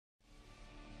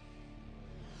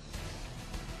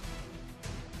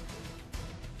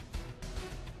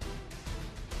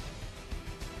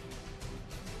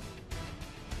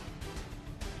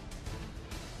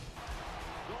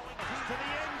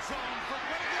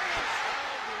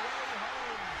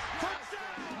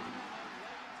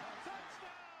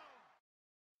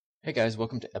Hey guys,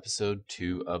 welcome to episode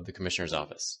 2 of the Commissioner's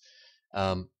Office.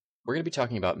 We're going to be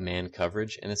talking about man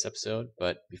coverage in this episode,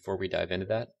 but before we dive into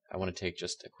that, I want to take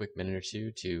just a quick minute or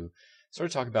two to sort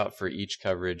of talk about for each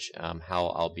coverage how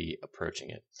I'll be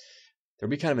approaching it. There'll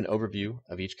be kind of an overview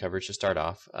of each coverage to start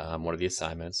off. What are the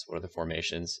assignments? What are the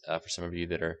formations? For some of you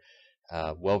that are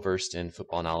well-versed in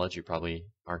football knowledge, you probably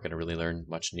aren't going to really learn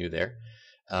much new there.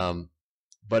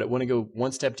 But I want to go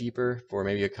one step deeper for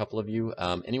maybe a couple of you.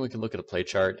 Anyone can look at a play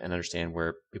chart and understand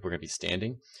where people are going to be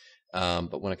standing.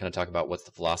 But want to kind of talk about what's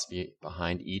the philosophy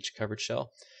behind each coverage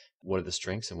shell, what are the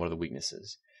strengths and what are the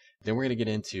weaknesses. Then we're going to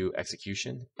get into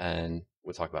execution, and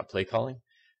we'll talk about play calling,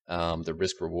 the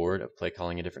risk reward of play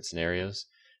calling in different scenarios.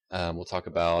 We'll talk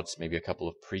about maybe a couple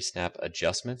of pre-snap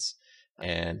adjustments,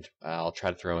 and I'll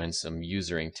try to throw in some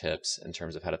usering tips in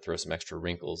terms of how to throw some extra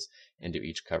wrinkles into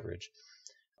each coverage.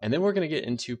 And then we're going to get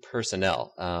into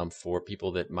personnel for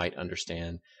people that might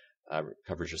understand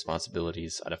coverage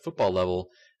responsibilities at a football level,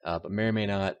 but may or may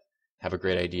not have a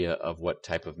great idea of what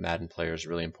type of Madden player is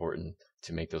really important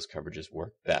to make those coverages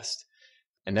work best.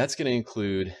 And that's going to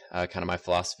include kind of my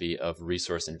philosophy of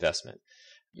resource investment.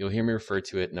 You'll hear me refer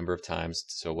to it a number of times.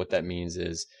 So what that means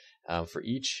is for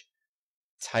each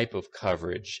type of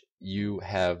coverage, you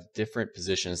have different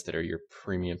positions that are your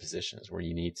premium positions where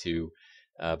you need to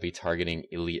be targeting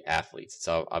elite athletes.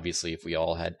 So obviously, if we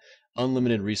all had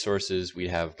unlimited resources, we'd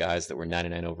have guys that were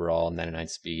 99 overall, 99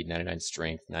 speed, 99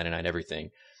 strength, 99 everything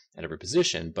at every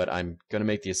position. But I'm going to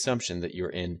make the assumption that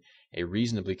you're in a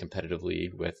reasonably competitive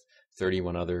league with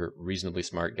 31 other reasonably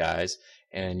smart guys,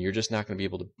 and you're just not going to be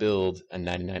able to build a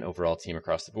 99 overall team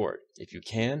across the board. If you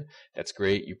can, that's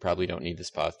great. You probably don't need this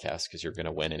podcast because you're going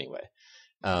to win anyway.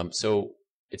 So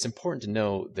it's important to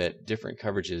know that different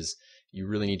coverages, you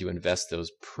really need to invest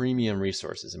those premium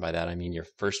resources. And by that, I mean your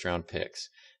first round picks,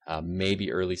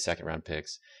 maybe early second round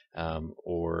picks,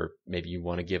 or maybe you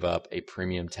want to give up a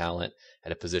premium talent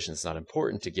at a position that's not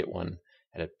important to get one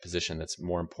at a position that's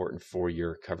more important for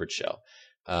your coverage shell.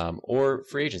 Or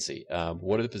free agency.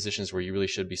 What are the positions where you really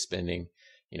should be spending,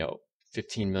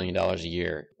 $15 million a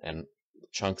year and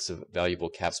chunks of valuable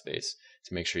cap space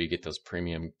to make sure you get those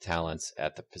premium talents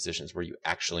at the positions where you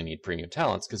actually need premium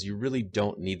talents, because you really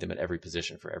don't need them at every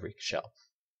position for every shell.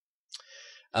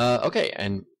 Okay,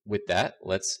 and with that,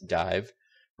 let's dive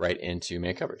right into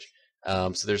man coverage.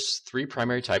 So there's three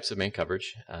primary types of man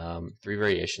coverage, three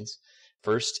variations.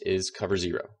 First is cover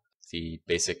zero. The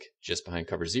basic gist behind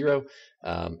cover zero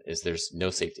is there's no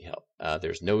safety help.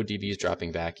 There's no DBs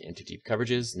dropping back into deep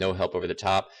coverages, no help over the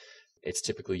top. It's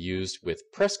typically used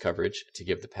with press coverage to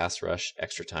give the pass rush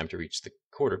extra time to reach the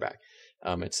quarterback.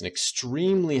 It's an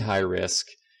extremely high risk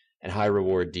and high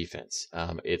reward defense.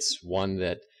 It's one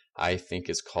that I think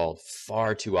is called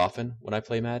far too often when I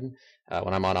play Madden.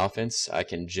 When I'm on offense, I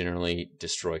can generally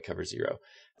destroy cover zero.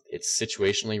 It's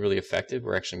situationally really effective.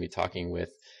 We're actually going to be talking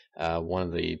with one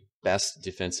of the best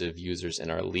defensive users in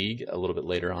our league a little bit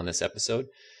later on this episode.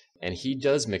 And he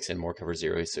does mix in more cover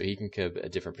zero, so he can give a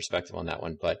different perspective on that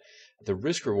one. But the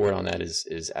risk reward on that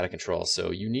is out of control. So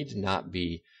you need to not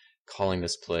be calling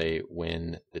this play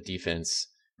when the defense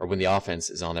or when the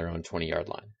offense is on their own 20-yard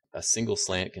line. A single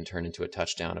slant can turn into a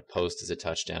touchdown. A post is a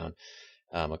touchdown.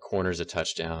 A corner is a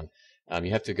touchdown. You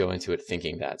have to go into it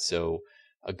thinking that. So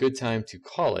a good time to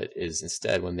call it is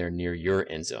instead when they're near your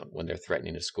end zone, when they're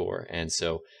threatening to score. And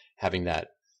so having that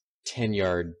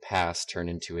 10-yard pass turn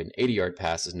into an 80-yard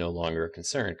pass is no longer a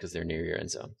concern because they're near your end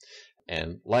zone.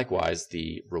 And likewise,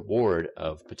 the reward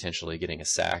of potentially getting a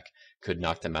sack could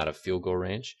knock them out of field goal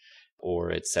range,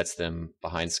 or it sets them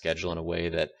behind schedule in a way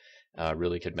that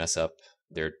really could mess up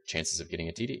their chances of getting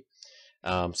a TD.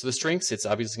 So the strengths, it's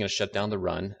obviously going to shut down the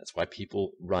run. That's why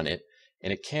people run it.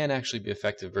 And it can actually be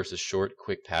effective versus short,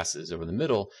 quick passes over the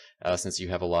middle, since you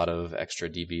have a lot of extra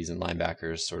DBs and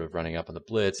linebackers sort of running up on the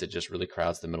blitz. It just really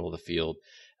crowds the middle of the field.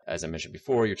 As I mentioned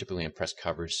before, you're typically in press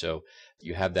coverage, so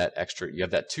you have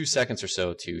that 2 seconds or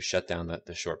so to shut down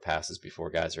the short passes before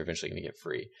guys are eventually going to get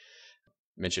free.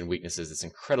 Mentioned weaknesses, it's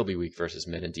incredibly weak versus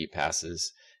mid and deep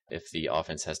passes if the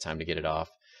offense has time to get it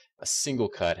off. A single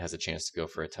cut has a chance to go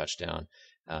for a touchdown.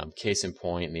 Case in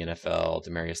point in the NFL,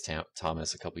 Demaryius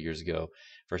Thomas a couple years ago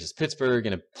versus Pittsburgh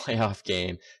in a playoff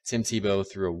game. Tim Tebow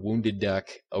threw a wounded duck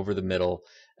over the middle.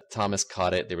 Thomas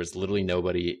caught it. There was literally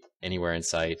nobody anywhere in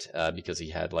sight because he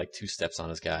had like 2 steps on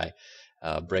his guy.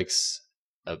 Breaks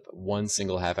one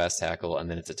single half-ass tackle, and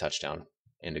then it's a touchdown.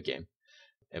 End of game.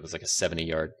 It was like a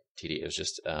 70-yard TD. It was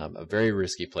just a very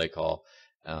risky play call,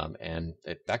 and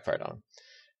it backfired on him.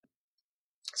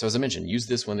 So as I mentioned, use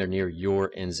this when they're near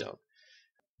your end zone.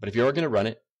 But if you are going to run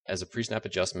it as a pre-snap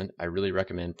adjustment, I really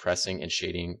recommend pressing and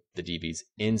shading the DBs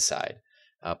inside.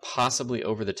 possibly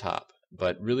over the top,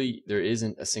 but really there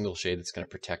isn't a single shade that's going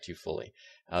to protect you fully.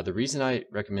 The reason I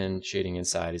recommend shading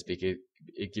inside is because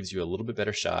it gives you a little bit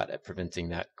better shot at preventing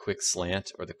that quick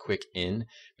slant or the quick in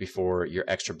before your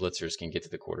extra blitzers can get to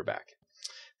the quarterback.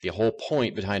 The whole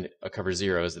point behind a cover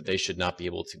zero is that they should not be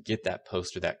able to get that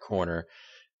post or that corner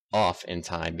off in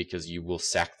time, because you will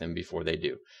sack them before they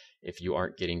do. If you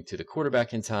aren't getting to the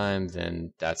quarterback in time,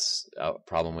 then that's a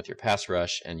problem with your pass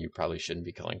rush, and you probably shouldn't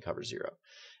be calling cover zero.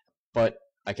 But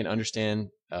I can understand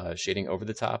shading over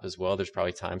the top as well. There's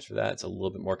probably times for that. It's a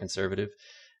little bit more conservative.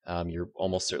 You're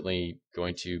almost certainly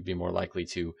going to be more likely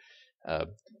to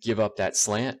give up that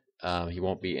slant. He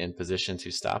won't be in position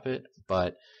to stop it,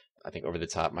 but I think over the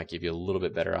top might give you a little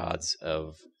bit better odds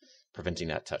of preventing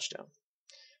that touchdown.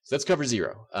 So that's cover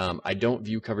zero. I don't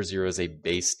view cover zero as a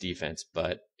base defense,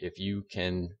 but if you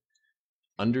can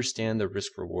understand the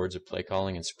risk rewards of play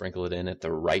calling and sprinkle it in at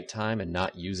the right time and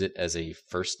not use it as a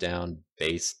first down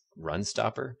base run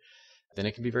stopper, then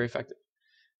it can be very effective.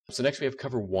 So next we have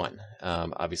cover one.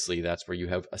 Obviously that's where you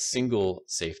have a single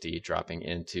safety dropping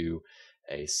into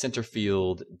a center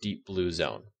field deep blue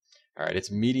zone. All right,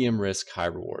 it's medium risk, high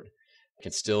reward. It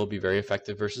can still be very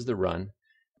effective versus the run,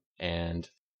 and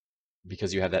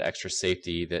because you have that extra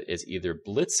safety that is either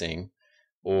blitzing,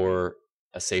 or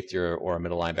a safety or a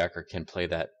middle linebacker can play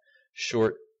that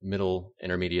short, middle,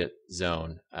 intermediate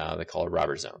zone they call a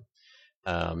robber zone.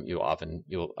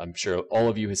 I'm sure all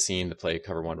of you have seen the play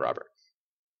cover one robber.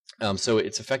 So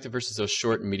it's effective versus those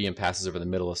short and medium passes over the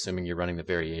middle, assuming you're running the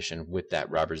variation with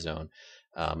that robber zone.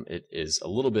 It is a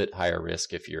little bit higher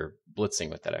risk if you're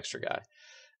blitzing with that extra guy.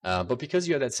 But because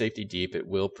you have that safety deep, it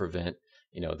will prevent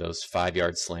those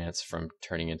 5-yard slants from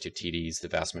turning into TDs the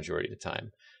vast majority of the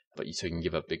time. So you can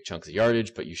give up big chunks of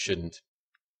yardage, but you shouldn't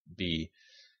be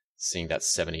seeing that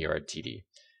 70-yard TD.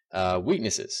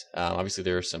 Weaknesses. Obviously,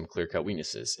 there are some clear-cut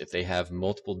weaknesses. If they have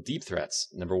multiple deep threats,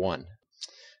 number one,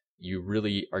 you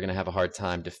really are going to have a hard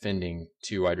time defending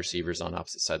two wide receivers on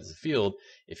opposite sides of the field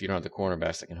if you don't have the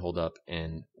cornerbacks that can hold up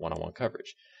in one-on-one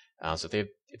coverage. So if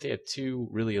they have two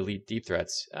really elite deep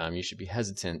threats, you should be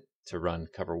hesitant to run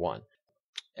cover one.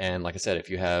 And like I said, if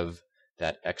you have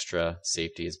that extra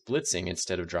safety is blitzing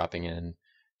instead of dropping in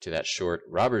to that short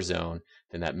robber zone,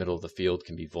 then that middle of the field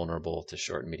can be vulnerable to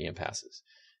short and medium passes.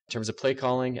 In terms of play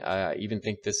calling, I even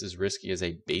think this is risky as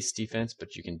a base defense,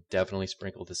 but you can definitely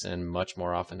sprinkle this in much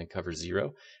more often than cover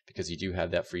zero, because you do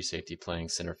have that free safety playing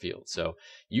center field. So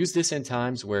use this in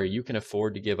times where you can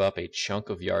afford to give up a chunk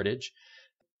of yardage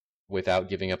without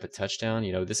giving up a touchdown.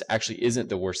 This actually isn't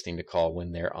the worst thing to call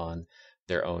when they're on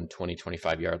their own 20,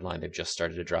 25-yard line. They've just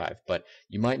started a drive. But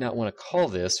you might not want to call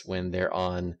this when they're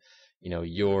on,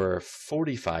 your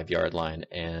 45-yard line,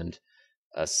 and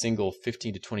a single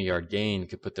 15 to 20-yard gain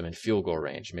could put them in field goal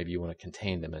range. Maybe you want to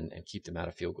contain them and keep them out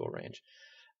of field goal range.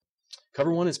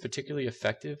 Cover one is particularly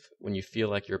effective when you feel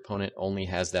like your opponent only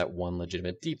has that one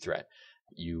legitimate deep threat.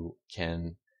 You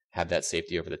can have that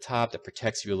safety over the top that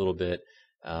protects you a little bit.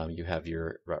 You have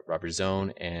your robber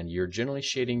zone, and you're generally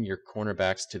shading your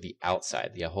cornerbacks to the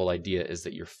outside. The whole idea is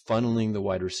that you're funneling the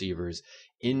wide receivers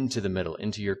into the middle,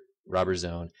 into your robber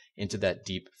zone, into that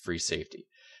deep free safety.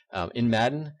 In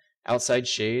Madden, outside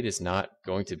shade is not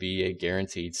going to be a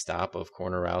guaranteed stop of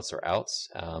corner routes or outs.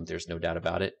 There's no doubt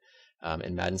about it.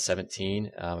 In Madden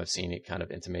 17, I've seen it kind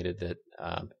of intimated that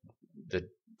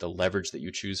the leverage that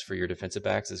you choose for your defensive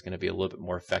backs is going to be a little bit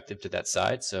more effective to that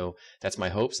side. So that's my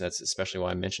hopes. That's especially why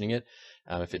I'm mentioning it.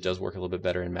 If it does work a little bit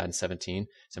better in Madden 17,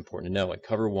 it's important to know. At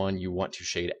cover one, you want to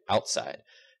shade outside,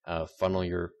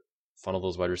 funnel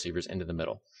those wide receivers into the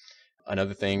middle.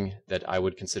 Another thing that I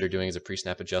would consider doing as a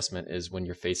pre-snap adjustment is when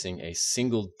you're facing a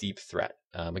single deep threat.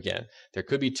 Again, there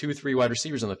could be 2 or 3 wide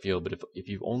receivers on the field, but if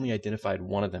you've only identified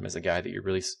one of them as a guy that you're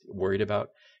really worried about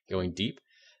going deep,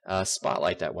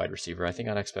 spotlight that wide receiver. I think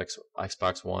on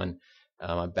Xbox One,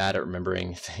 I'm bad at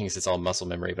remembering things. It's all muscle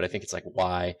memory, but I think it's like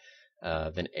Y,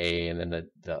 then A, and then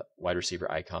the wide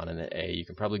receiver icon, and then A. You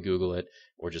can probably Google it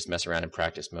or just mess around in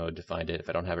practice mode to find it if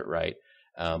I don't have it right.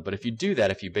 But if you do that,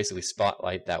 if you basically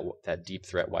spotlight that deep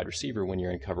threat wide receiver when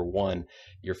you're in cover one,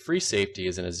 your free safety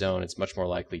is in a zone. It's much more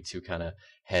likely to kind of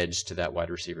hedge to that wide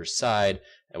receiver's side,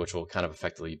 which will kind of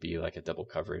effectively be like a double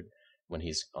coverage when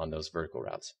he's on those vertical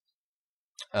routes.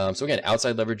 So again,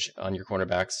 outside leverage on your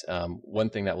cornerbacks. One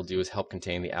thing that will do is help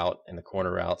contain the out and the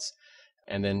corner routes.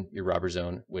 And then your robber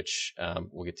zone, which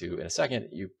we'll get to in a second,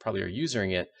 you probably are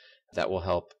using it. That will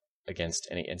help against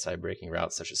any inside breaking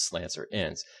routes such as slants or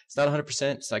ends. It's not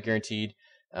 100%. It's not guaranteed.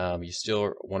 You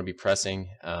still want to be pressing.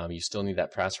 You still need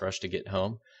that pass rush to get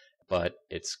home, but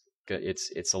it's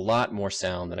a lot more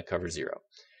sound than a cover zero.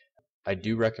 I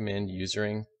do recommend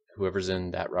using whoever's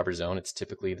in that robber zone, it's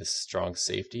typically the strong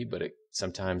safety, but it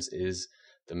sometimes is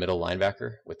the middle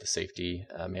linebacker with the safety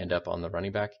manned up on the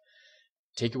running back.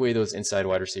 Take away those inside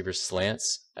wide receivers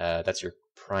slants. That's your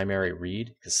primary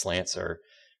read, because slants are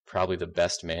probably the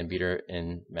best man beater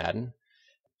in Madden.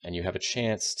 And you have a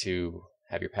chance to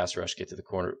have your pass rush get to the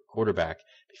quarterback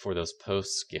before those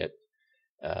posts get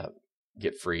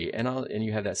free. And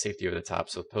you have that safety over the top,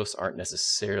 so posts aren't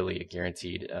necessarily a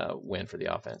guaranteed win for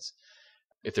the offense.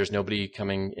 If there's nobody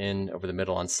coming in over the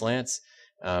middle on slants,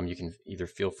 you can either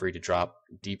feel free to drop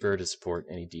deeper to support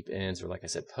any deep ends, or like I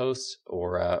said, posts,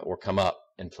 or come up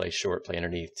and play short, play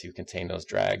underneath to contain those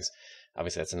drags.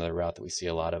 Obviously, that's another route that we see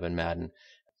a lot of in Madden.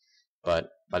 But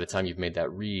by the time you've made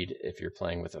that read, if you're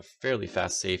playing with a fairly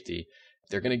fast safety,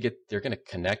 they're going to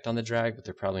connect on the drag, but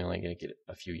they're probably only going to get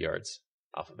a few yards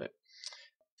off of it.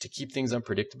 To keep things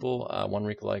unpredictable, one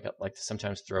wrinkle I like to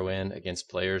sometimes throw in against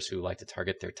players who like to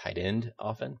target their tight end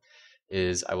often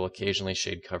is I will occasionally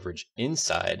shade coverage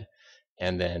inside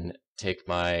and then take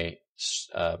my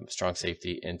strong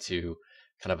safety into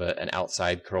kind of an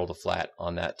outside curl to flat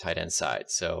on that tight end side.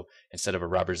 So instead of a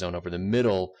robber zone over the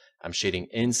middle, I'm shading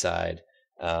inside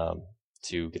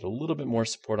to get a little bit more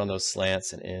support on those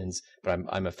slants and ends. But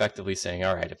I'm effectively saying,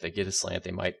 all right, if they get a slant,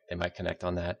 they might connect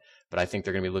on that. But I think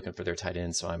they're going to be looking for their tight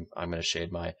end, so I'm going to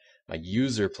shade my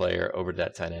user player over to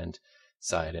that tight end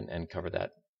side and cover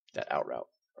that out route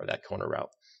or that corner route.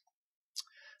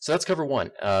 So that's cover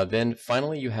one. Then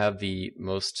finally, you have the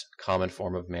most common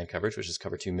form of man coverage, which is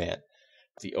cover two man.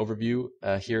 The overview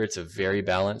here, it's a very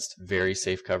balanced, very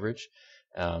safe coverage.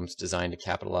 It's designed to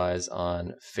capitalize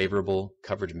on favorable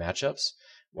coverage matchups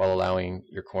while allowing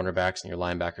your cornerbacks and your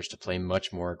linebackers to play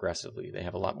much more aggressively. They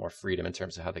have a lot more freedom in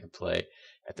terms of how they can play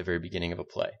at the very beginning of a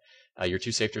play. Your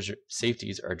two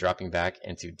safeties are dropping back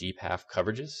into deep half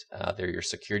coverages. They're your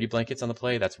security blankets on the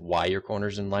play. That's why your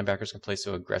corners and linebackers can play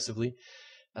so aggressively.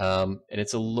 And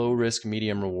it's a low risk,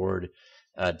 medium reward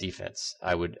defense,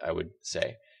 I would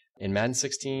say. In Madden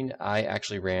 16, I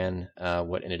actually ran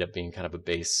what ended up being kind of a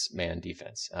base man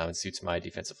defense. It suits my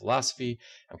defensive philosophy.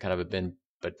 I'm kind of a bend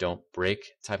but don't break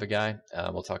type of guy.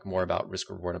 We'll talk more about risk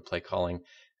reward and play calling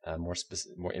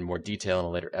in more detail in a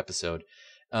later episode.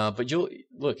 But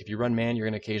if you run man, you're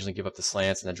going to occasionally give up the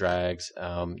slants and the drags.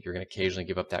 You're going to occasionally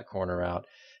give up that corner out.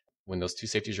 When those two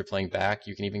safeties are playing back,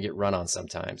 you can even get run on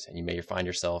sometimes, and you may find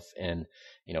yourself in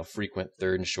frequent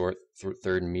third and short,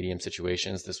 third and medium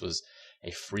situations. This was a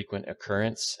frequent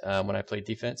occurrence when I played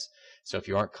defense. So if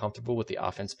you aren't comfortable with the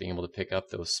offense being able to pick up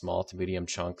those small to medium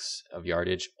chunks of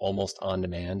yardage almost on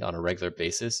demand on a regular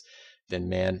basis, then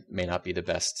man may not be the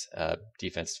best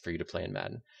defense for you to play in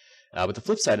Madden. But the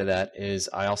flip side of that is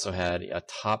I also had a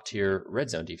top tier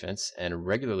red zone defense and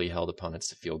regularly held opponents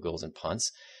to field goals and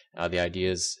punts. The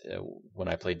idea is when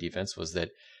I played defense was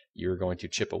that you're going to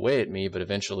chip away at me, but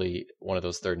eventually one of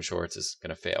those third and shorts is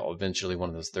going to fail. Eventually one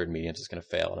of those third and mediums is going to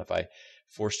fail. And if I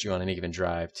forced you on any given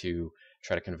drive to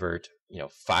try to convert,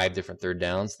 5 different third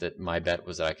downs, that my bet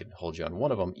was that I could hold you on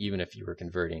one of them, even if you were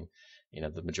converting,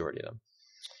 the majority of them.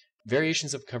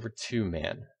 Variations of cover two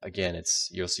man. Again,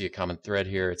 you'll see a common thread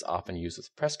here. It's often used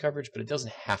with press coverage, but it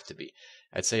doesn't have to be.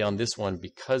 I'd say on this one,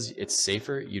 because it's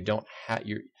safer, you're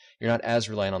not as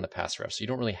reliant on the pass rush, so you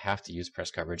don't really have to use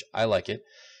press coverage. I like it.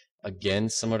 Again,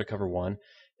 similar to cover one,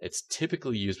 it's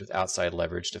typically used with outside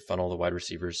leverage to funnel the wide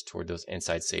receivers toward those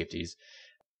inside safeties,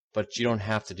 but you don't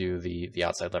have to do the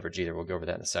outside leverage either. We'll go over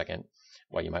that in a second,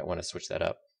 why you might want to switch that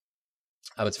up.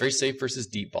 It's very safe versus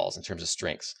deep balls in terms of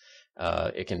strengths.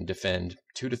 It can defend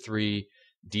 2 to 3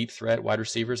 deep threat wide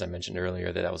receivers. I mentioned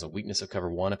earlier that was a weakness of cover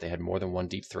one. If they had more than one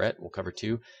deep threat, we'll cover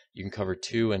 2. You can cover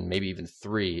 2 and maybe even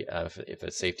 3 if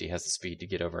a safety has the speed to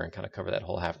get over and kind of cover that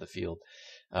whole half of the field.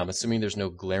 Assuming there's no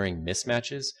glaring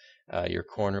mismatches, your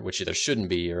corner, which there shouldn't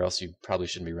be, or else you probably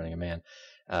shouldn't be running a man,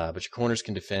 but your corners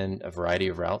can defend a variety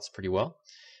of routes pretty well.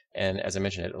 And as I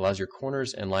mentioned, it allows your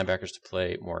corners and linebackers to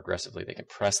play more aggressively. They can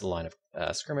press the line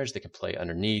of scrimmage. They can play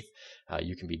underneath.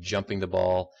 You can be jumping the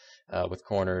ball with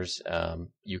corners.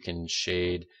 You can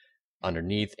shade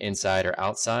underneath, inside, or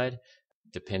outside,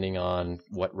 depending on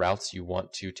what routes you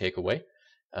want to take away.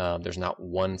 There's not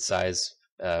one size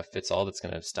fits all that's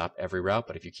going to stop every route,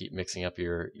 but if you keep mixing up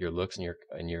your looks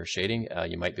and your shading,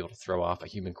 you might be able to throw off a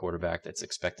human quarterback that's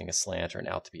expecting a slant or an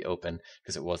out to be open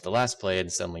because it was the last play,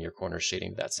 and suddenly your corner is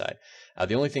shading to that side.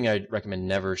 The only thing I'd recommend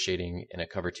never shading in a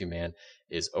cover two man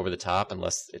is over the top,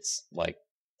 unless it's like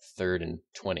 3rd and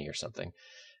 20 or something,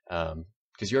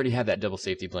 because you already have that double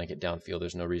safety blanket downfield.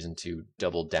 There's no reason to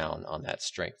double down on that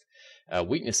strength.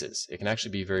 Weaknesses. It can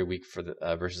actually be very weak for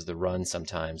versus the run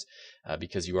sometimes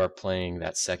because you are playing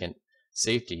that second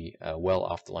safety well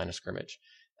off the line of scrimmage.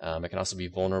 It can also be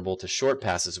vulnerable to short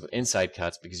passes with inside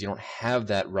cuts because you don't have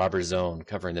that robber zone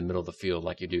covering the middle of the field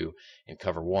like you do in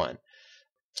cover one.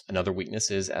 Another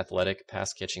weakness is athletic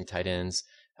pass catching tight ends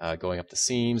going up the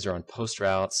seams or on post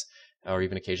routes, or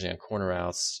even occasionally on corner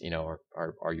routes,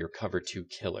 are your cover two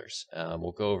killers.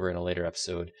 We'll go over in a later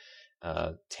episode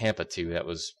Tampa 2 that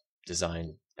was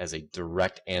designed as a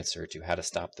direct answer to how to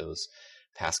stop those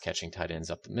pass catching tight ends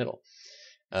up the middle.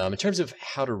 In terms of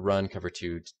how to run cover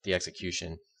two, the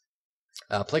execution,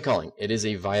 play calling, it is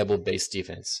a viable base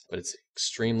defense, but it's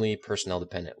extremely personnel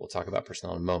dependent. We'll talk about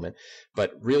personnel in a moment,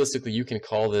 but realistically, you can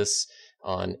call this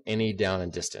on any down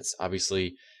and distance.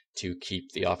 Obviously, to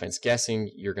keep the offense guessing,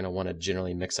 you're going to want to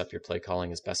generally mix up your play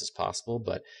calling as best as possible.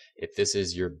 But if this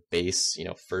is your base,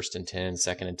 1st and 10,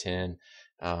 2nd and 10,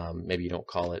 maybe you don't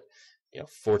call it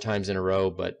 4 times in a row,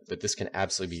 but this can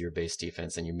absolutely be your base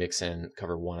defense, and you mix in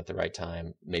cover one at the right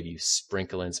time. Maybe you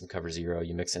sprinkle in some cover zero,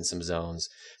 you mix in some zones,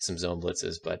 some zone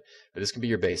blitzes, but this can be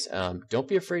your base. Don't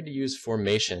be afraid to use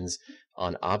formations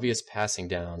on obvious passing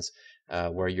downs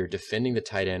where you're defending the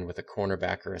tight end with a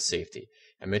cornerback or a safety.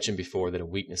 I mentioned before that a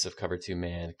weakness of cover two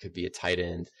man could be a tight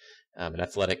end, an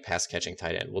athletic pass catching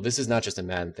tight end. Well, this is not just a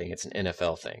Madden thing, it's an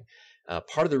NFL thing.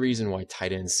 Part of the reason why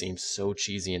tight ends seem so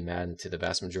cheesy in Madden to the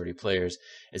vast majority of players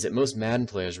is that most Madden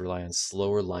players rely on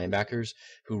slower linebackers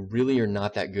who really are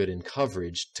not that good in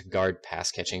coverage to guard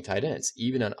pass-catching tight ends,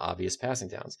 even on obvious passing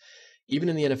downs. Even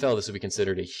in the NFL, this would be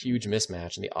considered a huge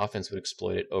mismatch, and the offense would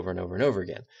exploit it over and over and over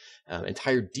again.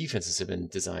 Entire defenses have been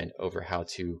designed over how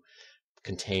to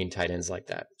contain tight ends like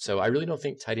that. So I really don't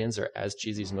think tight ends are as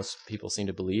cheesy as most people seem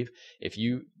to believe. If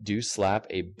you do slap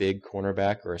a big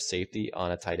cornerback or a safety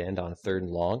on a tight end on 3rd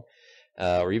and long,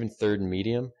 or even 3rd and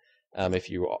medium, if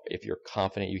you're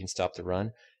confident you can stop the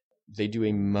run, they do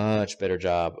a much better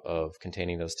job of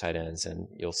containing those tight ends, and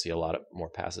you'll see a lot of more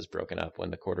passes broken up when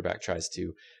the quarterback tries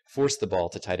to force the ball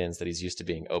to tight ends that he's used to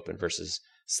being open versus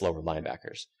slower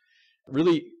linebackers.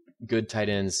 Really good tight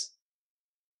ends,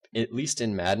 at least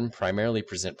in Madden, primarily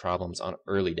present problems on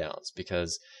early downs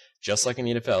because just like in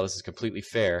the NFL, this is completely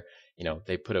fair.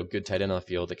 They put a good tight end on the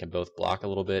field that can both block a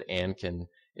little bit and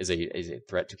is a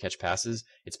threat to catch passes.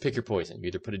 It's pick your poison. You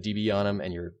either put a DB on them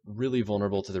and you're really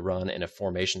vulnerable to the run in a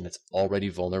formation that's already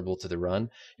vulnerable to the run.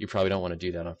 You probably don't want to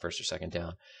do that on 1st or 2nd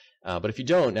down. But if you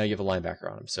don't, now you have a linebacker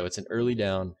on them. So it's an early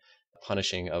down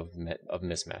punishing of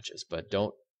mismatches, but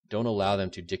don't allow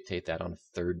them to dictate that on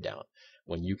 3rd down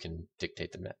when you can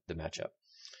dictate the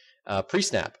matchup.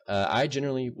 Pre-snap, I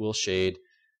generally will shade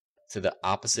to the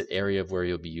opposite area of where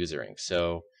you'll be using.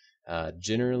 So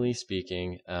generally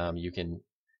speaking, you can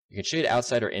shade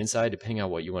outside or inside depending on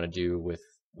what you want to do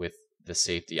with the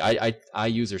safety. I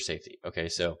user safety. Okay,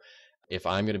 so if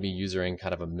I'm going to be using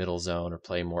kind of a middle zone or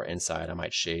play more inside, I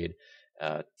might shade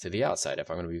to the outside. If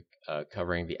I'm going to be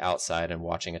covering the outside and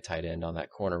watching a tight end on that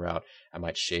corner route, I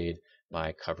might shade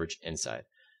my coverage inside.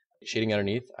 Shading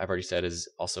underneath, I've already said, is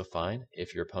also fine.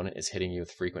 If your opponent is hitting you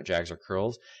with frequent drags or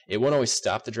curls, it won't always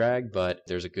stop the drag, but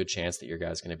there's a good chance that your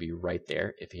guy's going to be right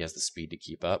there if he has the speed to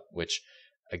keep up, which,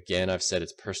 again, I've said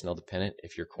it's personnel dependent.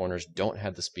 If your corners don't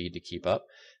have the speed to keep up,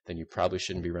 then you probably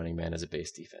shouldn't be running man as a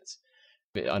base defense.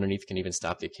 But underneath can even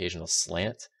stop the occasional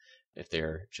slant. If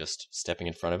they're just stepping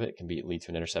in front of it, it can lead to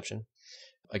an interception.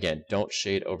 Again, don't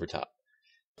shade over top.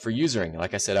 For usering,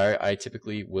 like I said, I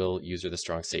typically will user the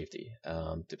strong safety.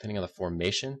 Depending on the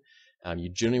formation, you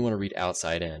generally want to read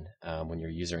outside in when you're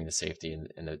using the safety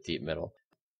in the deep middle.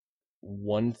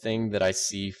 One thing that I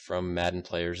see from Madden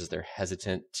players is they're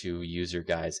hesitant to use your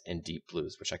guys in deep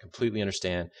blues, which I completely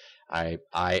understand. I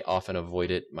often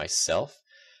avoid it myself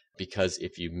because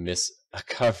if you miss a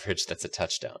coverage, that's a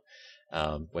touchdown.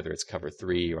 Whether it's cover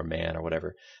 3 or man or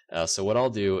whatever. So what I'll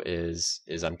do is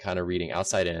I'm kind of reading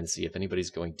outside in, see if anybody's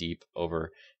going deep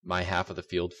over my half of the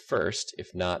field first.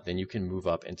 If not, then you can move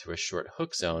up into a short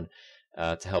hook zone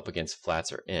to help against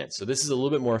flats or in. So this is a little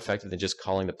bit more effective than just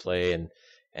calling the play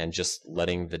and just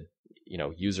letting the,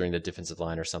 using the defensive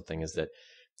line or something, is that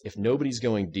if nobody's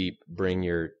going deep, bring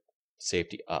your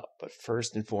safety up. But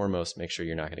first and foremost, make sure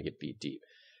you're not going to get beat deep.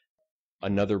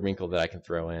 Another wrinkle that I can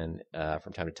throw in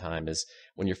from time to time is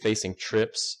when you're facing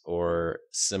trips or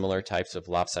similar types of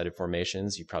lopsided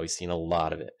formations, you've probably seen a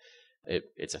lot of it.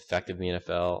 It's effective in the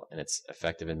NFL and it's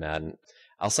effective in Madden.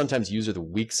 I'll sometimes use the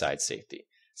weak side safety.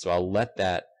 So I'll let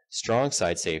that strong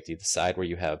side safety, the side where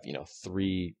you have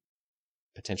 3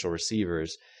 potential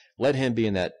receivers, let him be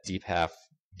in that deep half,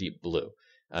 deep blue.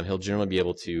 He'll generally be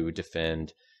able to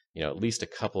defend at least a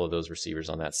couple of those receivers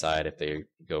on that side if they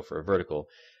go for a vertical.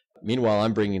 Meanwhile,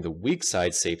 I'm bringing the weak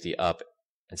side safety up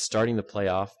and starting the play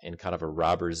off in kind of a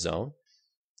robber zone.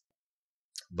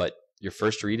 But your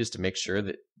first read is to make sure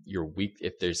that you're weak.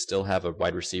 If they still have a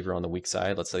wide receiver on the weak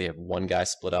side, let's say you have one guy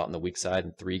split out on the weak side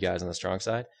and 3 guys on the strong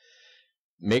side,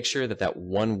 make sure that that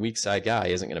one weak side guy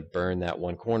isn't going to burn that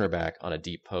one cornerback on a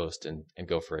deep post and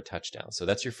go for a touchdown. So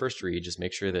that's your first read. Just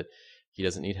make sure that he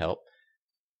doesn't need help.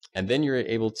 And then you're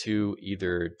able to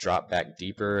either drop back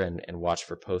deeper and watch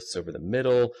for posts over the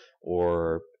middle,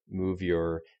 or move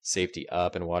your safety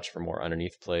up and watch for more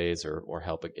underneath plays, or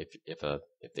help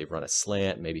if they run a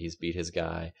slant, maybe he's beat his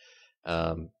guy.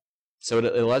 So it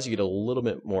allows you to get a little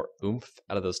bit more oomph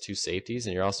out of those 2 safeties,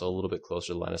 and you're also a little bit closer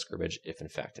to the line of scrimmage if in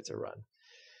fact it's a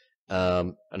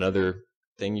run. Another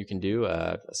thing you can do,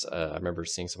 I remember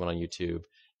seeing someone on YouTube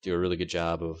do a really good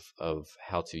job of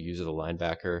how to use the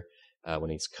linebacker when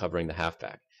he's covering the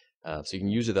halfback. So you can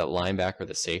use that linebacker,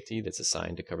 the safety that's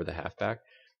assigned to cover the halfback.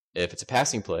 If it's a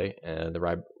passing play,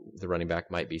 the running back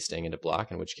might be staying into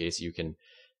block, in which case you can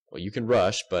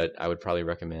rush, but I would probably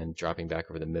recommend dropping back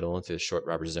over the middle into the short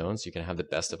robber zone, so you can have the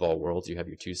best of all worlds. You have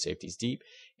your 2 safeties deep,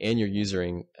 and you're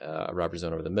using a robber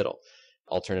zone over the middle.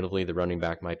 Alternatively, the running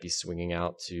back might be swinging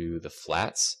out to the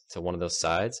flats, to one of those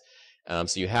sides.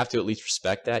 So you have to at least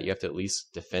respect that. You have to at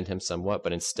least defend him somewhat,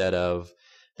 but instead of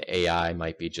the AI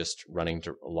might be just running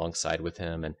alongside with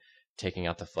him and taking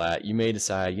out the flat, you may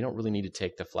decide you don't really need to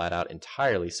take the flat out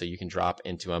entirely, so you can drop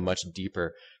into a much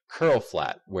deeper curl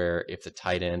flat, where if the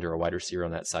tight end or a wide receiver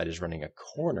on that side is running a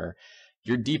corner,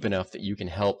 you're deep enough that you can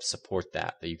help support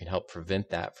that you can help prevent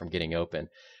that from getting open.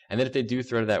 And then if they do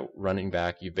throw to that running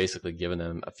back, you've basically given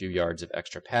them a few yards of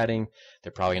extra padding.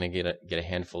 They're probably going to get a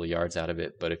handful of yards out of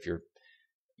it. But if you're,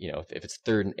 if it's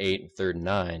 3rd and 8 and 3rd and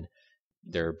 9,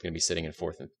 they're going to be sitting in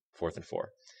 4th and 4,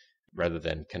 rather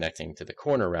than connecting to the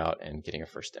corner route and getting a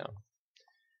first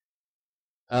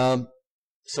down.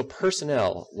 So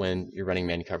personnel, when you're running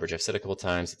man coverage, I've said a couple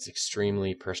times, it's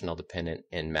extremely personnel dependent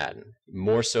in Madden,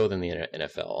 more so than the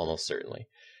NFL, almost certainly.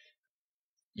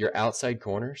 Your outside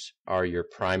corners are your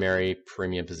primary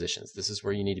premium positions. This is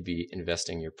where you need to be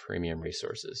investing your premium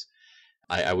resources.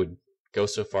 I would go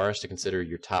so far as to consider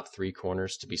your top 3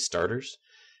 corners to be starters,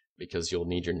 because you'll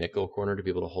need your nickel corner to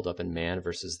be able to hold up in man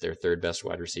versus their 3rd best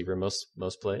wide receiver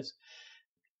most plays.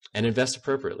 And invest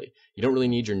appropriately. You don't really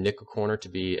need your nickel corner to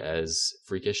be as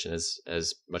freakish and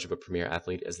as much of a premier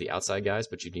athlete as the outside guys,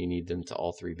 but you do need them to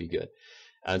all 3 be good.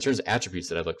 In terms of attributes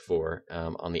that I look for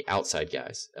on the outside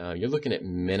guys, you're looking at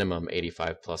minimum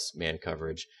 85 plus man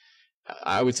coverage.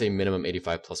 I would say minimum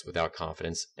 85 plus without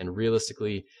confidence. And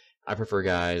realistically, I prefer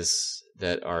guys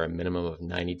that are a minimum of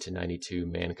 90 to 92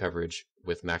 man coverage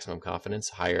with maximum confidence,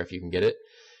 higher if you can get it,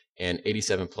 and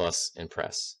 87 plus in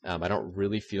press. I don't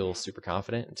really feel super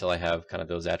confident until I have kind of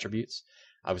those attributes.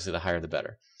 Obviously, the higher the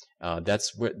better.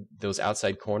 That's where those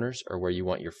outside corners are, where you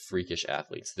want your freakish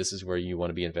athletes. This is where you want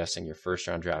to be investing your 1st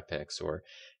round draft picks, or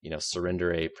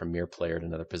surrender a premier player at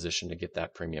another position to get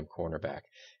that premium cornerback.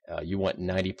 You want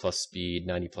 90 plus speed,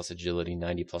 90 plus agility,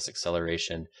 90 plus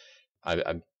acceleration.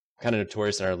 I'm kind of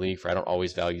notorious in our league for I don't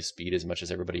always value speed as much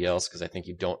as everybody else, because I think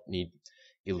you don't need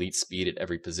elite speed at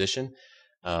every position.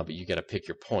 But you got to pick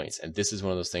your points. And this is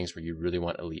one of those things where you really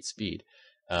want elite speed.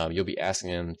 You'll be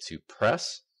asking them to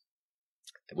press,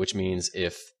 which means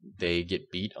if they get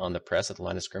beat on the press at the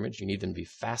line of scrimmage, you need them to be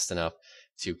fast enough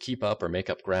to keep up or make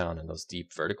up ground in those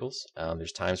deep verticals.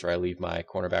 There's times where I leave my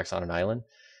cornerbacks on an island.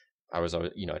 I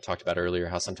talked about earlier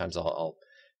how sometimes I'll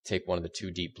take one of the 2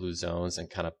 deep blue zones and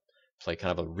kind of play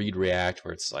kind of a read react,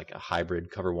 where it's like a hybrid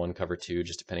cover 1, cover 2,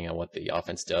 just depending on what the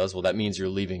offense does. Well, that means you're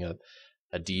leaving a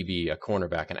DB, a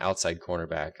cornerback, an outside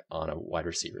cornerback on a wide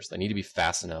receiver. So they need to be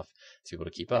fast enough to be able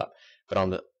to keep up. But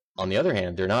on the other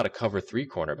hand, they're not a cover 3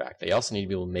 cornerback. They also need to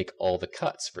be able to make all the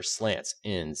cuts for slants,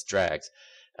 ins, drags,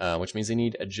 which means they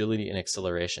need agility and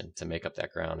acceleration to make up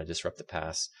that ground and disrupt the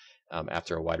pass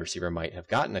after a wide receiver might have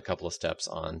gotten a couple of steps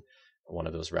on one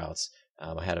of those routes.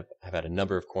 I've had a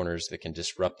number of corners that can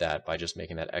disrupt that by just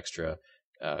making that extra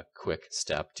quick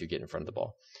step to get in front of the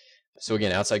ball. So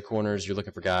again, outside corners, you're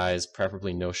looking for guys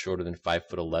preferably no shorter than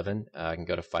 5'11". Can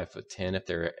go to 5'10" if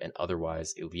they're an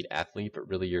otherwise elite athlete, but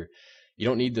really you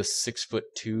don't need the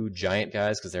 6'2" giant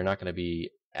guys, because they're not going to be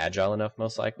agile enough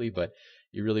most likely. But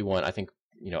you really want, I think,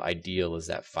 ideal is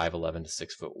that 5'11" to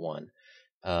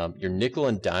 6'1". Your nickel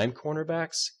and dime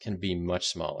cornerbacks can be much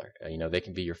smaller. They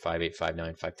can be your 5'8",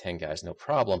 5'9", 5'10" guys, no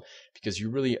problem, because you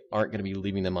really aren't going to be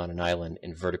leaving them on an island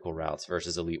in vertical routes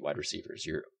versus elite wide receivers.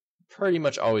 You're pretty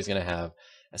much always going to have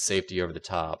a safety over the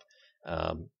top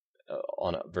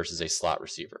versus a slot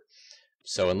receiver.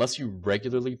 So unless you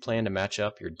regularly plan to match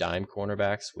up your dime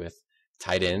cornerbacks with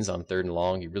tight ends on 3rd and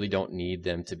long, you really don't need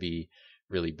them to be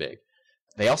really big.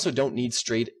 They also don't need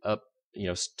straight up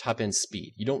top end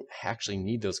speed. You don't actually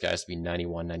need those guys to be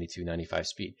 91, 92, 95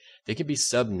 speed. They can be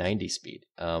sub 90 speed,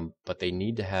 but they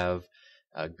need to have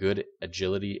good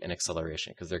agility and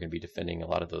acceleration because they're going to be defending a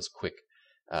lot of those quick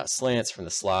slants from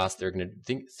the slots. They're going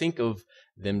to think of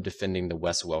them defending the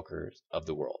Wes Welkers of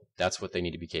the world. That's what they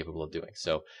need to be capable of doing.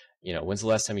 So, when's the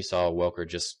last time you saw a Welker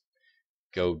just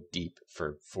go deep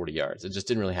for 40 yards? It just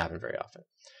didn't really happen very often.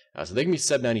 So they can be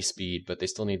sub 90 speed, but they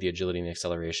still need the agility and the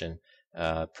acceleration,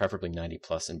 preferably 90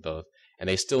 plus in both. And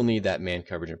they still need that man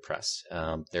coverage and press.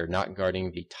 They're not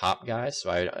guarding the top guys,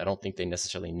 so I don't think they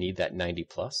necessarily need that 90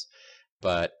 plus.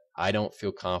 But I don't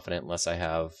feel confident unless I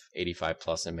have 85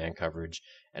 plus in man coverage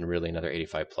and really another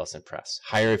 85 plus in press.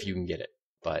 Higher if you can get it,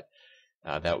 but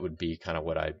that would be kind of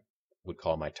what I would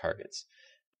call my targets.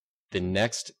 The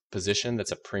next position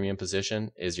that's a premium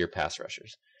position is your pass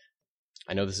rushers.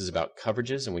 I know this is about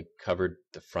coverages, and we covered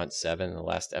the front seven in the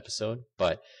last episode,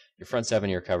 but your front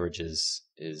seven, your coverage is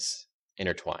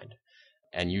intertwined,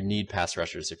 and you need pass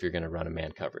rushers if you're going to run a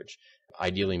man coverage,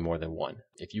 ideally more than one.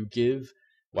 If you give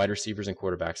wide receivers and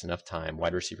quarterbacks enough time,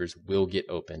 wide receivers will get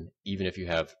open, even if you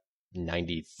have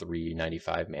 93,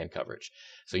 95 man coverage.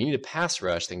 So you need a pass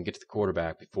rush that can get to the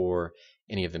quarterback before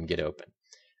any of them get open.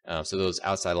 So those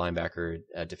outside linebacker,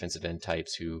 defensive end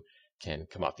types who can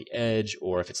come off the edge,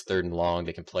 or if it's third and long,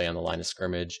 they can play on the line of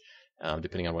scrimmage,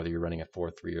 depending on whether you're running a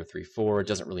 4-3 or 3-4. It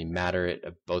doesn't really matter.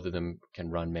 Both of them can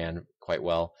run man quite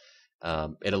well.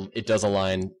 It does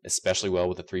align especially well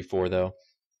with the 3-4, though.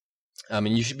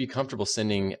 And you should be comfortable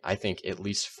sending, I think, at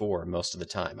least 4 most of the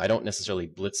time. I don't necessarily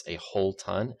blitz a whole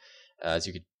ton, as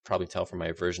you could probably tell from my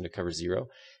aversion to cover 0,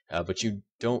 but you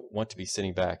don't want to be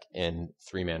sitting back in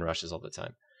 3-man rushes all the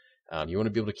time. You want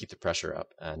to be able to keep the pressure up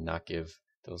and not give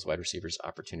those wide receivers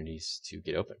opportunities to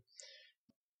get open.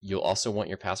 You'll also want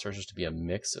your pass rushers to be a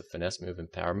mix of finesse move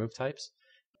and power move types,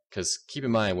 because keep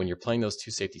in mind, when you're playing those 2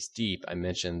 safeties deep, I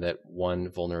mentioned that one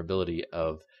vulnerability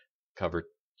of cover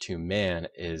 2 man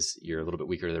is you're a little bit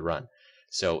weaker to the run.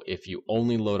 So if you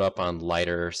only load up on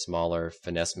lighter, smaller,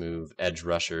 finesse move, edge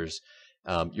rushers,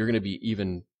 you're going to be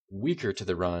even weaker to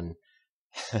the run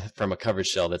from a coverage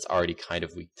shell that's already kind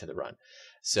of weak to the run.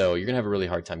 So you're going to have a really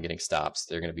hard time getting stops.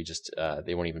 They're going to be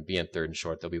they won't even be in third and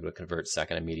short. They'll be able to convert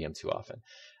second and medium too often.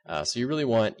 So you really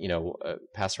want,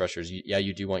 pass rushers.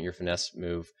 You do want your finesse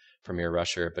move from your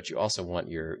rusher, but you also want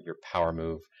your power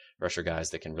move rusher guys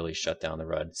that can really shut down the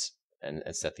runs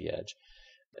and set the edge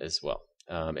as well.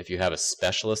 If you have a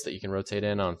specialist that you can rotate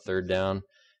in on third down,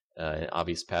 in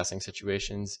obvious passing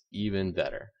situations, even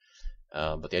better.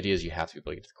 But the idea is you have to be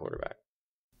able to get to the quarterback.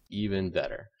 Even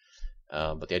better.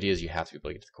 But the idea is you have to be able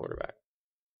to get to the quarterback.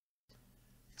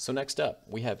 So next up,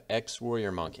 we have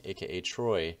XWarriorMonk, aka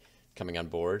Troy, coming on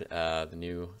board, the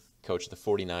new coach of the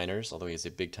 49ers, although he's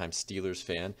a big-time Steelers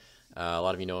fan. A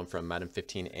lot of you know him from Madden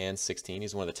 15 and 16.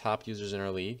 He's one of the top users in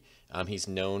our league. He's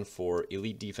known for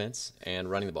elite defense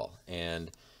and running the ball.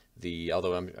 And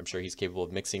although I'm sure he's capable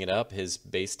of mixing it up, his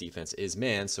base defense is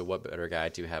man, so what better guy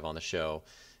to have on the show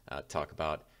talk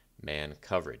about man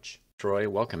coverage. Troy,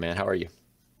 welcome, man. How are you?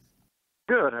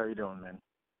 Good. How are you doing, man?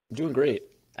 I'm doing great.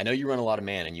 I know you run a lot of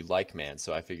man and you like man,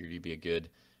 so I figured you'd be a good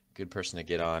person to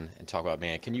get on and talk about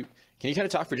man. Can you kind of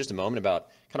talk for just a moment about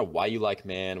kind of why you like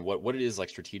man, what it is like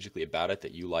strategically about it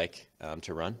that you like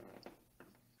to run?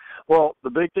 Well, the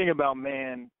big thing about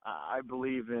man, I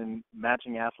believe in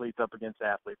matching athletes up against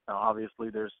athletes. Now,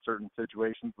 obviously, there's certain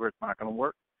situations where it's not going to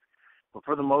work, but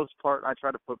for the most part, I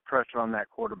try to put pressure on that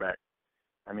quarterback.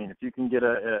 I mean, if you can get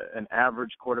an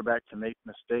average quarterback to make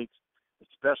mistakes,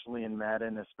 especially in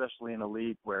Madden, especially in a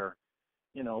league where,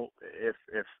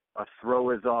 if a throw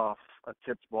is off, a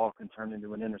tipped ball can turn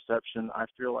into an interception. I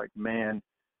feel like man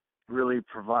really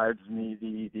provides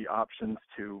me the options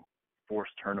to force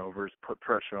turnovers, put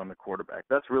pressure on the quarterback.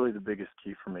 That's really the biggest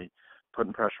key for me,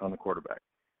 putting pressure on the quarterback.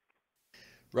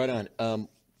 Right on.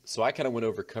 So I kind of went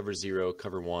over cover 0,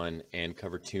 cover 1, and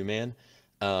cover 2 man.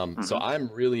 So I'm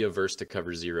really averse to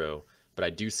cover 0, but I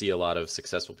do see a lot of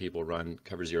successful people run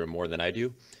cover 0 more than I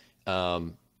do.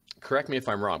 Correct me if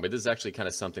I'm wrong, but this is actually kind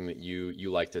of something that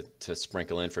you like to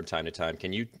sprinkle in from time to time.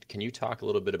 Can you talk a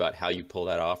little bit about how you pull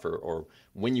that off, or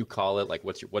when you call it? Like,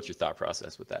 what's your thought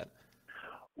process with that?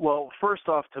 Well, first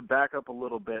off, to back up a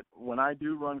little bit, when I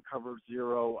do run cover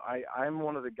 0, I'm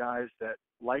one of the guys that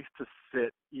likes to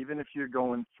sit, even if you're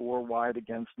going 4 wide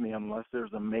against me, unless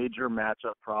there's a major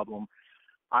matchup problem.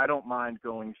 I don't mind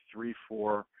going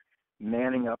 3-4,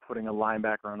 manning up, putting a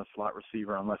linebacker on a slot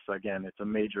receiver, unless, again, it's a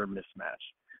major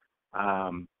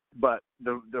mismatch. But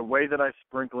the way that I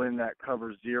sprinkle in that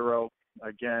cover 0,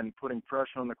 again, putting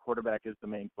pressure on the quarterback is the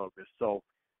main focus. So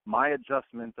my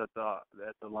adjustments at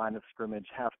the line of scrimmage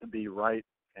have to be right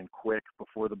and quick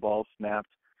before the ball snapped.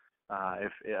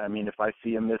 If I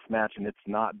see a mismatch and it's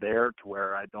not there to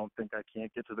where I don't think I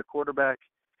can't get to the quarterback,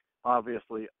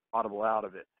 obviously audible out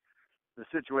of it. The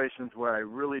situations where I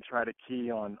really try to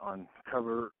key on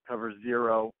cover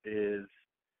zero is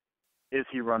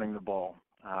he running the ball?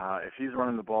 If he's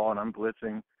running the ball and I'm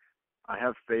blitzing, I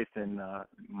have faith in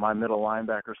my middle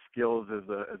linebacker skills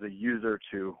as a user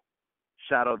to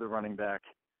shadow the running back.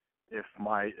 If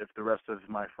the rest of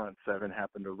my front seven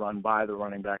happen to run by the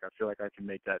running back, I feel like I can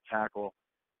make that tackle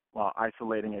while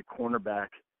isolating a cornerback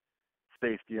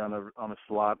safety on a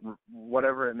slot,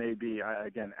 whatever it may be.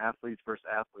 Again, athletes versus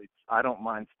athletes. I don't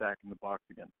mind stacking the box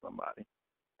against somebody.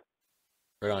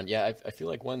 Right on. Yeah, I feel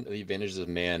like one of the advantages of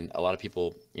man, a lot of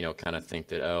people, kind of think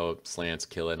that, oh, slants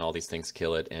kill it and all these things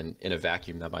kill it. And in a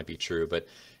vacuum, that might be true. But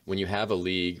when you have a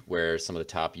league where some of the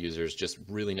top users just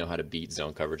really know how to beat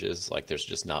zone coverages, like there's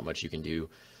just not much you can do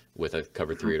with a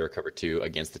cover three or cover two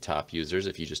against the top users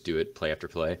if you just do it play after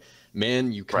play.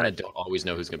 Man, you kind of don't always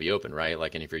know who's going to be open, right?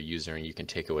 Like, and if you're a user and you can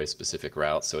take away specific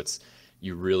routes. So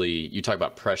you talk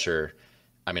about pressure.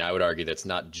 I mean, I would argue that's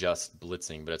not just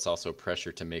blitzing, but it's also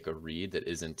pressure to make a read that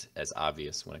isn't as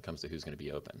obvious when it comes to who's going to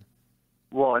be open.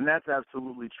 Well, and that's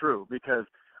absolutely true because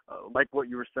like what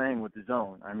you were saying with the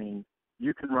zone, I mean,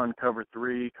 you can run cover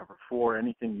three, cover four,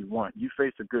 anything you want. You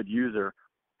face a good user.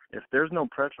 If there's no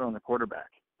pressure on the quarterback,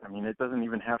 I mean, it doesn't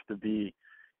even have to be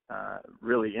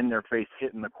really in their face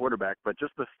hitting the quarterback, but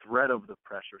just the threat of the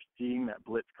pressure, seeing that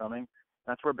blitz coming,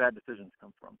 that's where bad decisions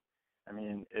come from. I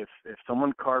mean, if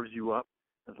someone carves you up,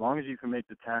 as long as you can make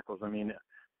the tackles, I mean,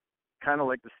 kind of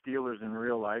like the Steelers in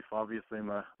real life. Obviously, I'm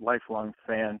a lifelong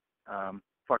fan.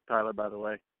 Fuck Tyler, by the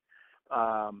way.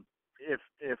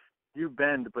 If you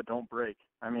bend but don't break,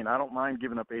 I mean, I don't mind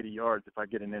giving up 80 yards if I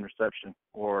get an interception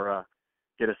or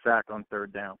get a sack on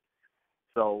third down.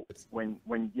 So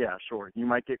yeah, sure, you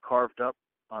might get carved up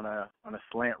on a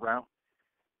slant route,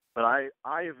 but I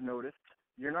have noticed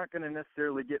you're not going to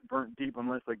necessarily get burnt deep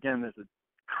unless, again, there's a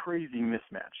crazy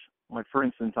mismatch. Like, for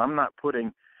instance, I'm not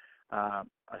putting a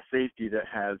safety that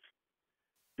has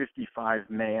 55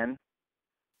 man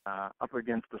up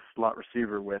against the slot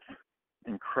receiver with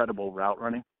incredible route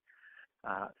running,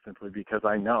 simply because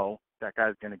I know that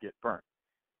guy's going to get burnt.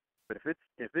 But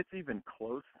if it's even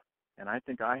close, and I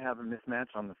think I have a mismatch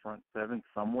on the front seven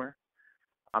somewhere,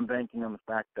 I'm banking on the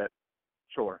fact that,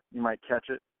 sure, you might catch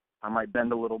it, I might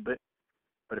bend a little bit,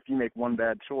 but if you make one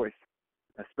bad choice,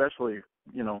 especially,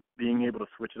 being able to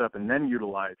switch it up and then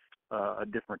utilize a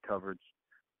different coverage,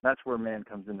 that's where man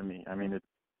comes into me. I mean, it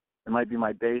might be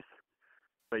my base,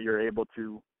 but you're able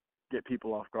to get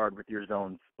people off guard with your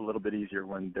zones a little bit easier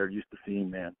when they're used to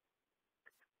seeing man.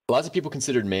 Lots of people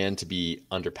considered man to be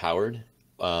underpowered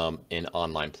in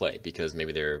online play because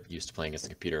maybe they're used to playing against the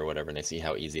computer or whatever, and they see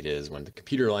how easy it is. When the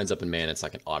computer lines up in man, it's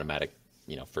like an automatic,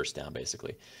 first down,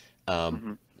 basically.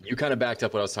 You kind of backed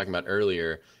up what I was talking about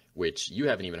earlier, which you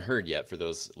haven't even heard yet for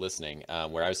those listening,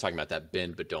 where I was talking about that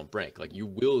bend but don't break. Like, you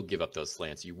will give up those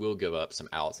slants, you will give up some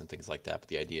outs and things like that, but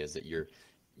the idea is that you're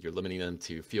limiting them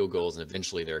to field goals, and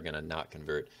eventually they're going to not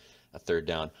convert a third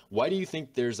down. Why do you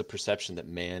think there's a perception that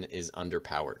man is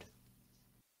underpowered?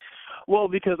 Well,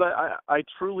 because I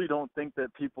truly don't think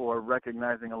that people are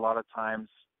recognizing a lot of times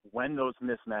when those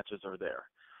mismatches are there.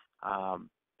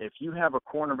 If you have a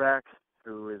cornerback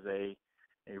who is a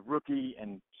rookie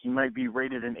and he might be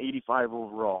rated an 85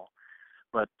 overall,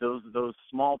 but those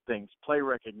small things, play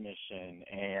recognition,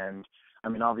 and I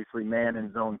mean, obviously man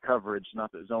and zone coverage,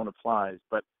 not that zone applies,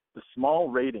 but the small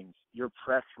ratings, your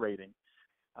press rating,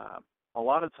 a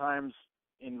lot of times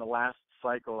in the last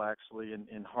cycle, actually,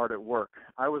 in Hard at Work,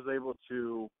 I was able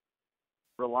to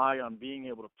rely on being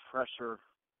able to pressure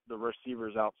the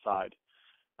receivers outside.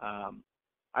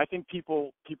 I think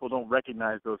people don't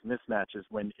recognize those mismatches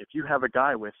when, if you have a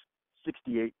guy with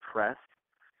 68 press,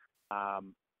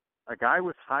 a guy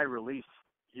with high release,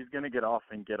 he's going to get off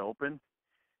and get open.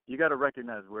 You got to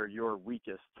recognize where you're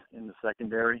weakest in the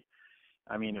secondary.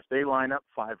 I mean, if they line up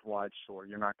five wide, sure,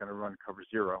 you're not going to run cover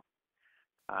zero.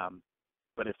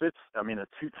 But if it's, a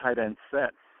two tight end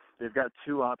set, they've got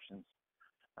two options.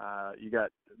 You got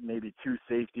maybe two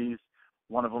safeties,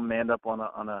 one of them manned up on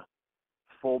a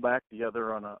fullback, the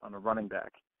other on a running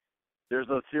back. There's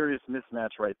a serious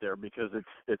mismatch right there because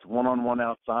it's one-on-one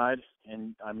outside,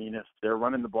 and I mean, if they're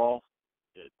running the ball,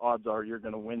 odds are you're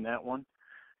going to win that one.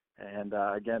 And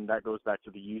again, that goes back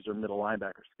to the user middle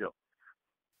linebacker skill.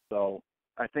 So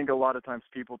I think a lot of times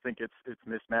people think it's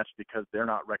mismatched because they're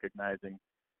not recognizing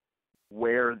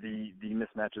where the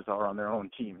mismatches are on their own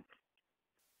team.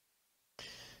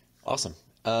 Awesome.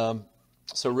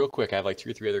 So real quick, I have like two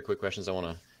or three other quick questions I want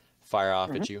to fire off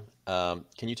Hmm. at you.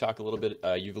 Can you talk a little bit?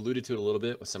 You've alluded to it a little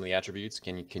bit with some of the attributes.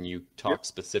 Can you Yep. talk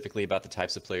specifically about the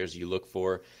types of players you look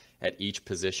for at each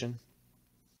position?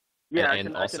 And Yeah, I and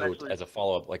can. I can also actually. as a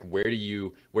follow up, like where do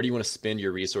you want to spend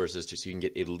your resources to so you can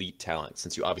get elite talent,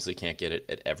 since you obviously can't get it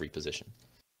at every position?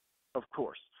 Of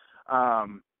course.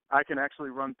 I can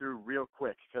actually run through real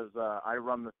quick because I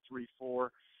run the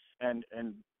 3-4, and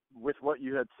with what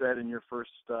you had said in your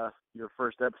first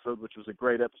episode, which was a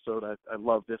great episode. I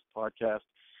love this podcast.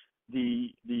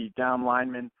 The down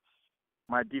lineman,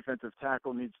 my defensive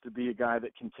tackle needs to be a guy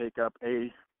that can take up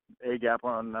a gap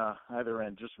on either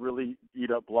end. Just really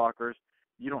eat up blockers.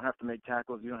 You don't have to make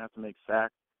tackles. You don't have to make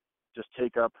sacks. Just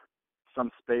take up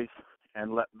some space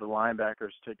and let the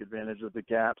linebackers take advantage of the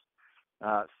gaps.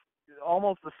 Uh,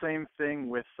 Almost the same thing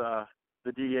with the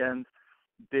DNs.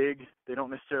 Big, they don't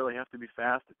necessarily have to be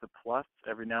fast. It's a plus.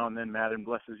 Every now and then Madden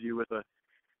blesses you with a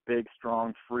big,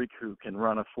 strong freak who can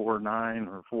run a 4.9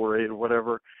 or 4.8 or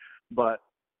whatever. But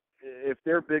if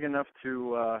they're big enough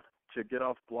to get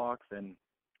off blocks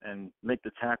and make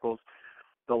the tackles,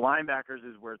 the linebackers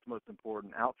is where it's most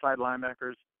important. Outside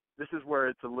linebackers, this is where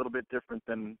it's a little bit different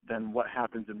than what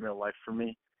happens in real life for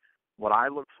me. What I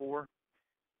look for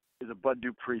is a Bud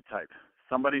Dupree type,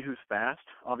 somebody who's fast.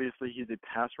 Obviously, he's a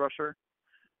pass rusher,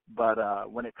 but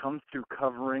when it comes to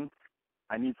covering,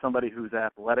 I need somebody who's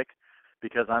athletic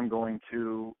because I'm going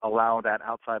to allow that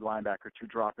outside linebacker to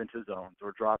drop into zones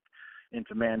or drop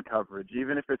into man coverage,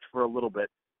 even if it's for a little bit,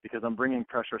 because I'm bringing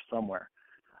pressure somewhere.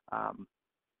 Um,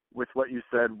 with what you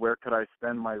said, where could I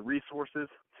spend my resources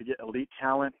to get elite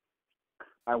talent?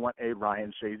 I want a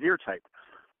Ryan Shazier type,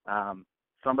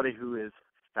 somebody who is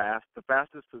fast. The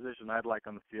fastest position I'd like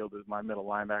on the field is my middle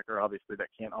linebacker. Obviously, that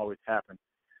can't always happen,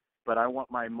 but I want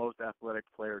my most athletic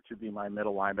player to be my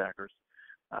middle linebackers.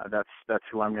 That's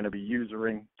who I'm going to be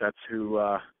using. That's who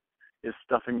is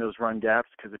stuffing those run gaps,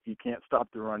 because if you can't stop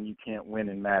the run, you can't win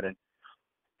in Madden.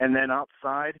 And then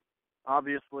outside,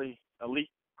 obviously, elite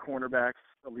cornerbacks,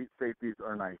 elite safeties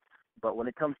are nice. But when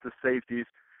it comes to safeties,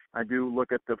 I do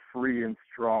look at the free and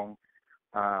strong.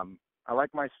 I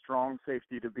like my strong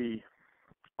safety to be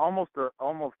almost a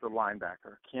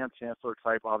linebacker. Cam Chancellor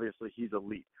type, obviously he's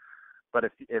elite. But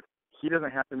if he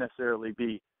doesn't have to necessarily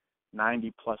be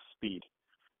 90 plus speed,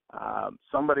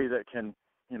 somebody that can,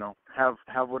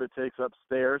 have what it takes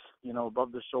upstairs,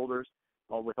 above the shoulders,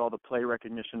 with all the play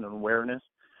recognition and awareness,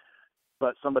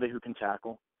 but somebody who can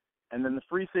tackle. And then the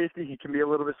free safety, he can be a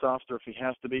little bit softer if he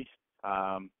has to be,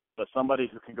 but somebody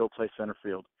who can go play center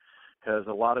field. Because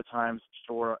a lot of times,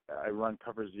 sure, I run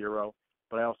cover 0,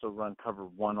 but I also run cover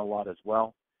 1 a lot as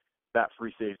well. That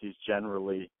free safety is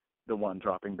generally the one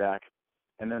dropping back.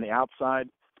 And then the outside,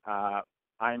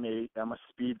 I'm a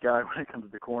speed guy when it comes to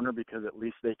the corner, because at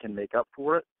least they can make up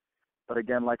for it. But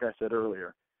again, like I said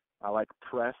earlier, I like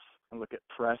press. I look at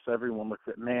press. Everyone looks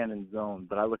at man and zone,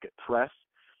 but I look at press.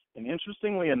 And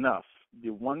interestingly enough,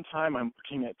 the one time I'm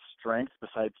looking at strength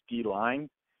besides D-line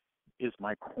is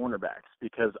my cornerbacks,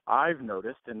 because I've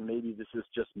noticed, and maybe this is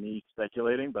just me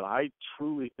speculating, but I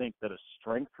truly think that a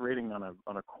strength rating on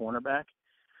a cornerback,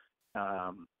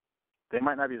 they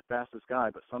might not be the fastest guy,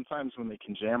 but sometimes when they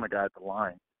can jam a guy at the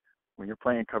line, when you're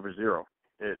playing cover 0,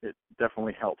 it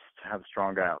definitely helps to have a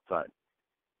strong guy outside.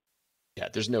 Yeah,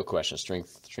 there's no question.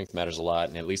 Strength matters a lot,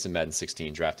 and at least in Madden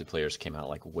 16, drafted players came out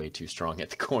like way too strong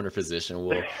at the corner position.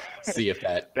 We'll see if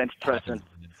that Bench happens pressing.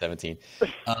 in 17.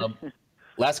 Um,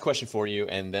 Last question for you,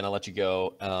 and then I'll let you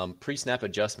go. Pre-snap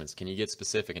adjustments. Can you get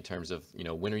specific in terms of,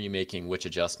 when are you making which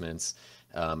adjustments?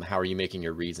 How are you making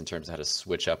your reads in terms of how to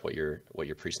switch up what your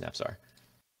pre-snaps are?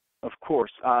 Of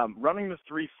course. Running the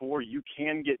 3-4, you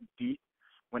can get beat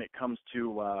when it comes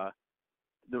to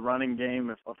the running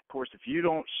game. Of course, if you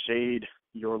don't shade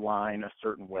your line a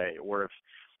certain way, or if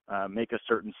make a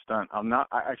certain stunt,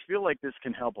 I feel like this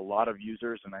can help a lot of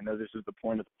users, and I know this is the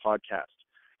point of the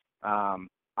podcast.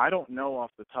 I don't know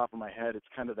off the top of my head. It's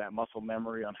kind of that muscle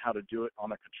memory on how to do it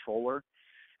on a controller.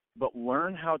 But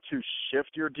learn how to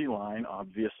shift your D-line,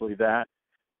 obviously that,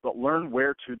 but learn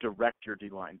where to direct your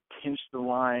D-line. Pinch the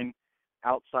line,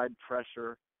 outside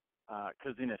pressure,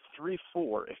 because in a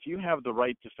 3-4, if you have the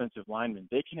right defensive linemen,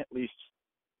 they can at least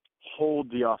hold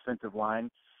the offensive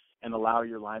line and allow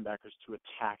your linebackers to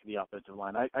attack the offensive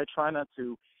line. I try not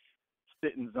to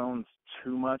sit in zones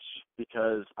too much,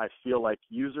 because I feel like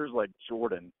users like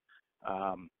Jordan,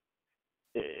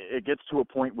 it gets to a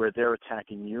point where they're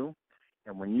attacking you,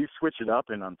 and when you switch it up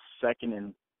and on second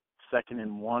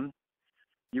and 1,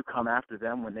 you come after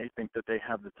them when they think that they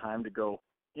have the time to go,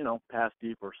 pass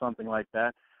deep or something like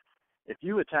that. If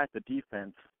you attack the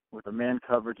defense with a man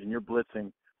coverage and you're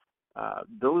blitzing,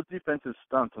 those defensive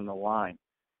stunts on the line,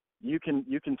 you can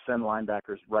send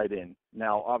linebackers right in.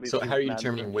 Now, So obviously, how are with you Madden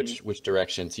determining 17, which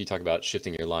direction? So you talk about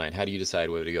shifting your line. How do you decide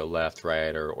whether to go left,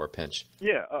 right, or pinch?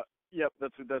 yeah, yep,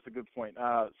 that's a good point.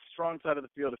 Strong side of the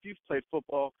field. If you've played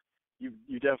football,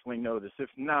 you definitely know this. If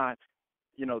not,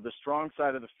 the strong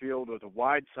side of the field or the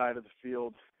wide side of the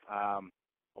field.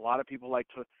 A lot of people like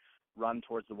to run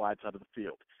towards the wide side of the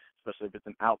field, especially if it's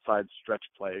an outside stretch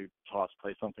play, toss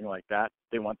play, something like that.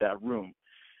 They want that room.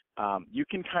 You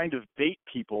can kind of bait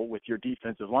people with your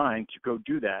defensive line to go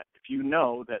do that. If you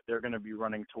know that they're going to be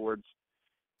running towards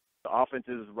the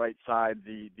offense's right side,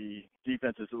 the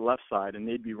defense's left side, and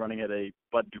they'd be running at a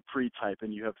Bud Dupree type,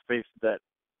 and you have space that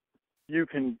you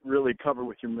can really cover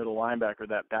with your middle linebacker,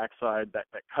 that backside, that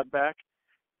cutback,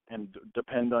 and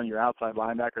depend on your outside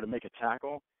linebacker to make a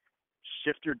tackle.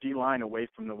 Shift your D-line away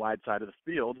from the wide side of the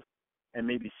field and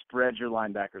maybe spread your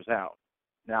linebackers out.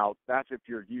 Now, that's if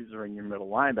you're using your middle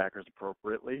linebackers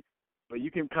appropriately, but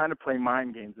you can kind of play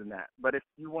mind games in that. But if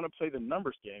you want to play the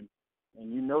numbers game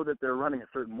and you know that they're running a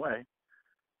certain way,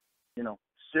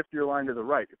 shift your line to the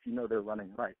right if you know they're running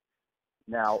right.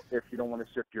 Now, if you don't want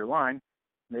to shift your line,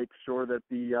 make sure that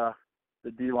the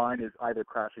D-line is either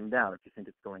crashing down if you think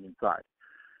it's going inside.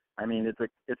 I mean,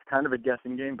 it's kind of a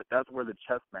guessing game, but that's where the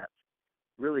chess match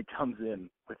really comes in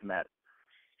with Madden.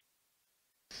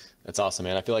 That's awesome,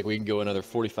 man. I feel like we can go another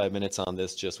 45 minutes on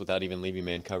this just without even leaving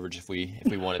man coverage if we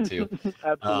wanted to.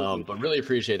 Absolutely. But really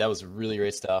appreciate it. That was really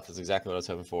great stuff. That's exactly what I was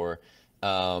hoping for.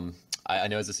 I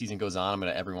know as the season goes on, I'm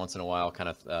going to every once in a while kind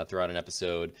of throw out an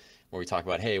episode where we talk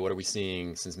about, hey, what are we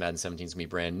seeing since Madden 17 is going to be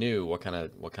brand new? What kind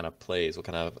of plays, what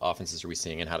kind of offenses are we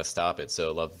seeing, and how to stop it?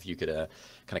 So, love if you could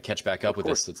kind of catch back up with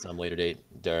us at some later date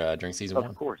during season one.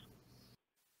 Of course.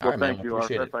 All right, man. Thank you,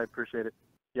 RFS. I appreciate it.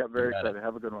 Yeah, very excited.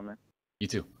 Have a good one, man. You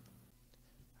too.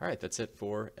 All right, that's it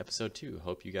for episode 2.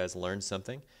 Hope you guys learned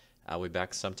something. I'll be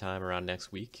back sometime around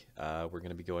next week. We're going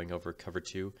to be going over cover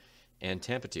 2 and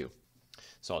Tampa 2.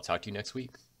 So I'll talk to you next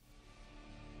week.